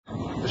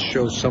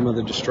shows some of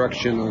the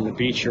destruction on the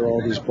beach here.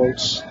 All these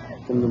boats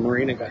from the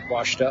marina got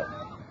washed up.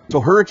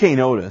 So Hurricane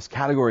Otis,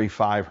 Category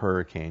 5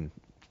 hurricane,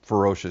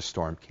 ferocious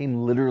storm,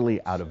 came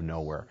literally out of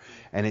nowhere.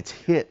 And it's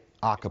hit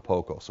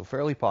Acapulco, so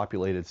fairly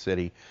populated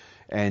city,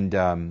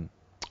 and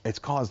it's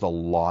caused a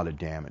lot of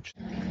damage.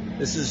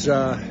 This is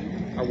a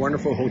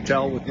wonderful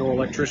hotel with no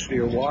electricity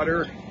or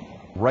water.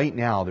 Right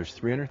now, there's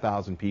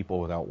 300,000 people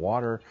without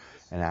water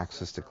and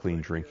access to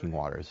clean drinking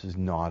water. This is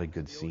not a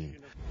good scene.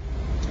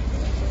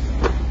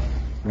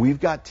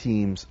 We've got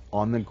teams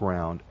on the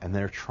ground, and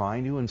they're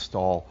trying to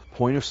install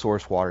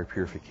point-of-source water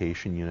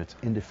purification units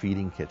into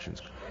feeding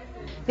kitchens.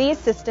 These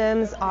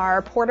systems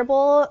are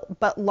portable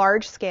but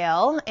large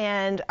scale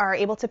and are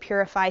able to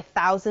purify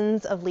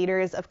thousands of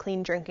liters of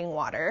clean drinking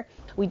water.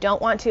 We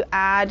don't want to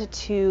add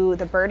to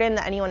the burden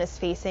that anyone is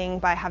facing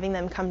by having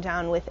them come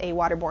down with a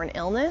waterborne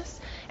illness,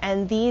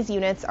 and these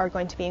units are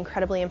going to be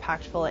incredibly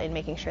impactful in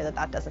making sure that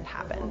that doesn't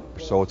happen.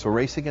 So it's a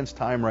race against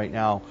time right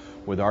now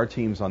with our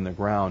teams on the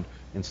ground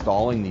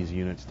installing these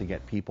units to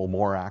get people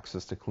more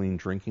access to clean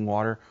drinking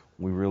water.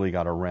 We really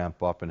got to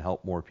ramp up and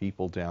help more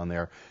people down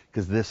there,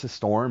 because this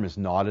storm is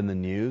not in the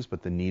news,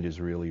 but the need is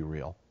really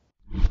real.